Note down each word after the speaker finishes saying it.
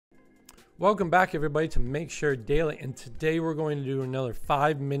Welcome back everybody to Make Share Daily, and today we're going to do another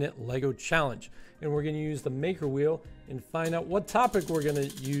 5-minute Lego challenge, and we're going to use the maker wheel and find out what topic we're going to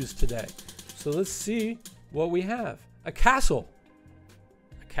use today. So let's see what we have. A castle.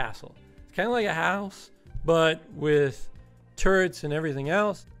 A castle. It's kind of like a house, but with turrets and everything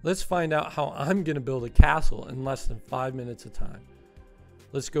else. Let's find out how I'm going to build a castle in less than 5 minutes of time.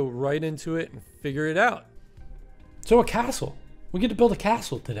 Let's go right into it and figure it out. So a castle. We get to build a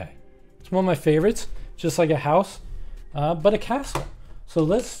castle today. It's one of my favorites, just like a house, but a castle. So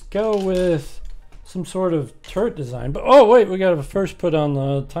let's go with some sort of turret design. But oh wait, we gotta first put on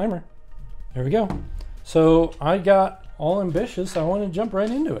the timer. There we go. So I got all ambitious. I want to jump right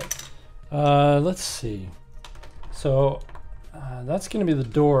into it. Let's see. So that's gonna be the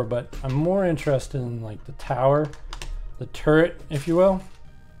door, but I'm more interested in like the tower, the turret, if you will.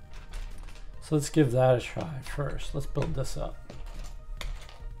 So let's give that a try first. Let's build this up.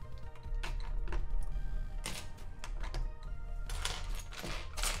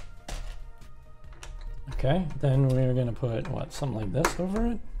 Okay, then we're gonna put what, something like this over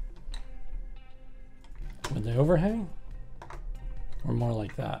it with the overhang, or more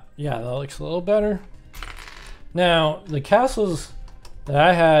like that. Yeah, that looks a little better. Now the castles that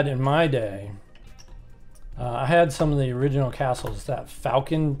I had in my day, I had some of the original castles. That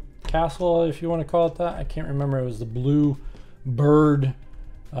Falcon Castle, if you want to call it that. I can't remember. It was the blue bird,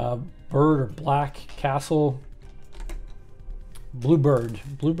 bird or black castle. Bluebird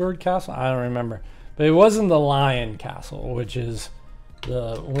Castle. I don't remember. But it wasn't the Lion Castle, which is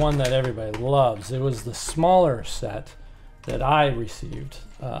the one that everybody loves. It was the smaller set that I received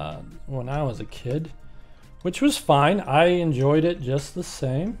when I was a kid, which was fine. I enjoyed it just the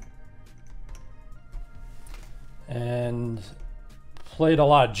same. And played a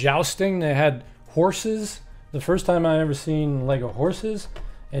lot of jousting. They had horses. The first time I ever seen Lego horses.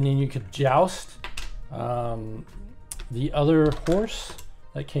 And then you could joust the other horse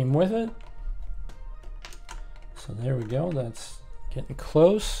that came with it. So there we go, that's getting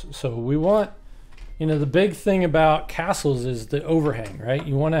close. So we want, you know, the big thing about castles is the overhang, right?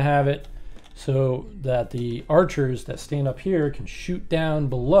 You want to have it so that the archers that stand up here can shoot down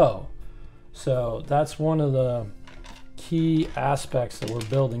below. So that's one of the key aspects that we're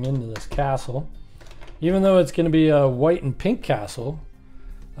building into this castle. Even though it's going to be a white and pink castle,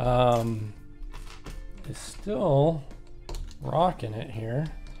 it's still rocking it here.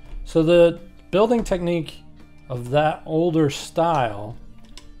 So the building technique of that older style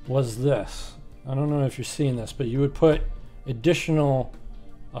was this. I don't know if you're seeing this, but you would put additional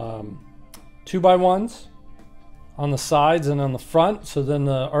 2x1s on the sides and on the front, so then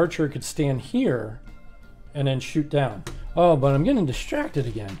the archer could stand here and then shoot down. Oh, but I'm getting distracted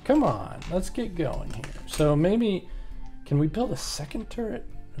again. Come on, let's get going here. So maybe, can we build a second turret?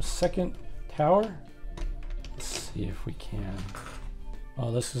 A second tower? Let's see if we can.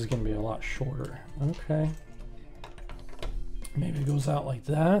 Oh, this is gonna be a lot shorter. Okay. Maybe it goes out like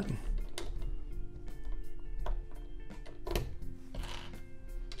that.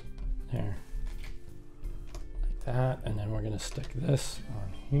 There. Like that. And then we're going to stick this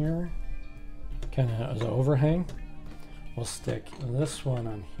on here. Kind of as an overhang. We'll stick this one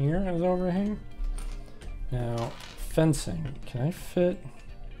on here as overhang. Now, fencing. Can I fit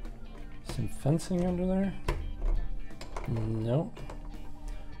some fencing under there? Nope.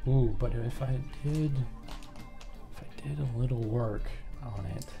 Ooh, but if I did a little work on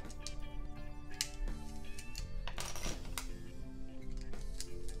it.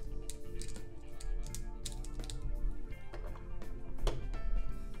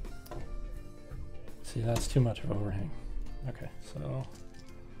 See, that's too much of overhang. Okay, so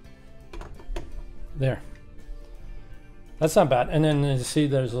there. That's not bad. And then you see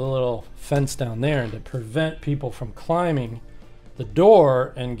there's a little fence down there to prevent people from climbing the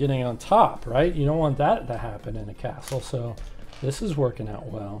door and getting on top, right? You don't want that to happen in a castle, so this is working out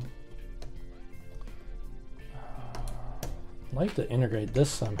well. I'd like to integrate this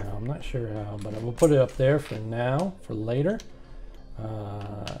somehow. I'm not sure how, but I will put it up there for now, for later.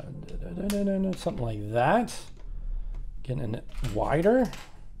 Something like that. Getting it wider.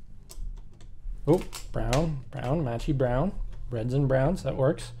 Oh, brown, matchy brown. Reds and browns, that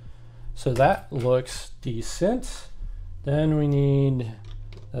works. So that looks decent. Then we need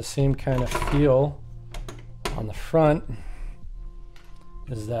that same kind of feel on the front.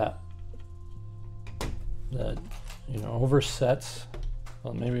 Is that you know, oversets?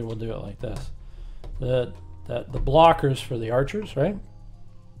 Well, maybe we'll do it like this. The blockers for the archers, right?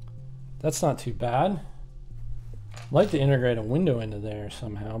 That's not too bad. I'd like to integrate a window into there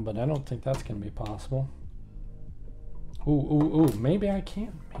somehow, but I don't think that's going to be possible. Ooh, ooh, ooh. Maybe I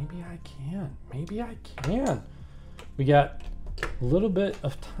can. Maybe I can. Maybe I can. We got a little bit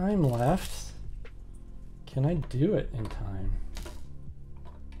of time left. Can I do it in time?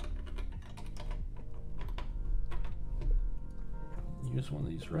 Use one of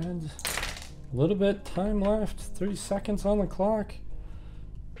these reds. A little bit time left. 30 seconds on the clock.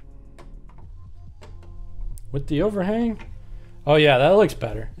 With the overhang. Oh yeah, that looks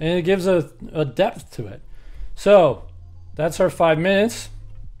better. And it gives a depth to it. So that's our 5 minutes.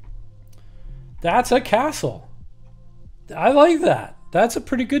 That's a castle. I like that. That's a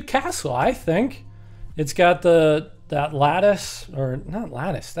pretty good castle, I think. It's got that lattice, or not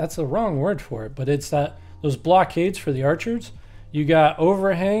lattice, that's the wrong word for it, but it's those blockades for the archers. You got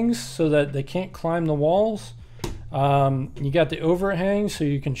overhangs so that they can't climb the walls. You got the overhangs so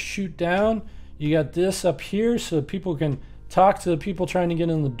you can shoot down. You got this up here so that people can talk to the people trying to get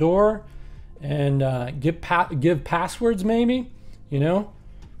in the door and give passwords maybe. You know,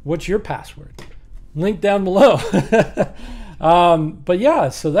 what's your password? Link down below. But yeah,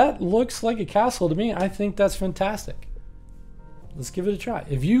 so that looks like a castle to me. I think that's fantastic. Let's give it a try.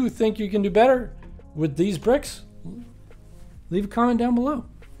 If you think you can do better with these bricks, leave a comment down below.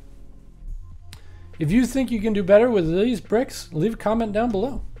 If you think you can do better with these bricks, leave a comment down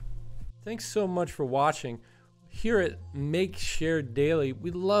below. Thanks so much for watching. Here at Make Share Daily,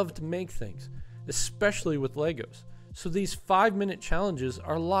 we love to make things, especially with Legos. So these 5-minute challenges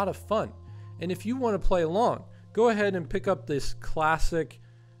are a lot of fun. And if you want to play along, go ahead and pick up this classic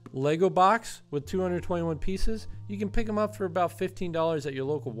Lego box with 221 pieces. You can pick them up for about $15 at your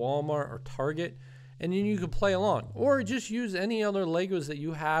local Walmart or Target, and then you can play along. Or just use any other Legos that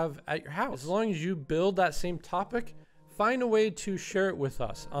you have at your house. As long as you build that same topic, find a way to share it with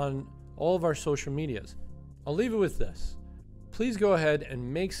us on all of our social medias. I'll leave it with this. Please go ahead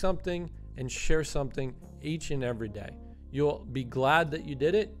and make something and share something each and every day. You'll be glad that you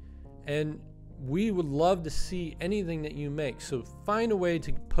did it, and we would love to see anything that you make. So find a way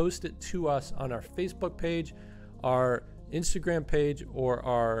to post it to us on our Facebook page, our Instagram page, or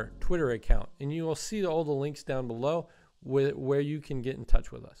our Twitter account. And you will see all the links down below where you can get in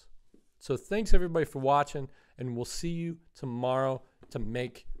touch with us. So thanks everybody for watching, and we'll see you tomorrow to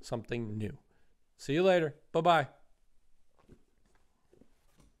make something new. See you later. Bye-bye.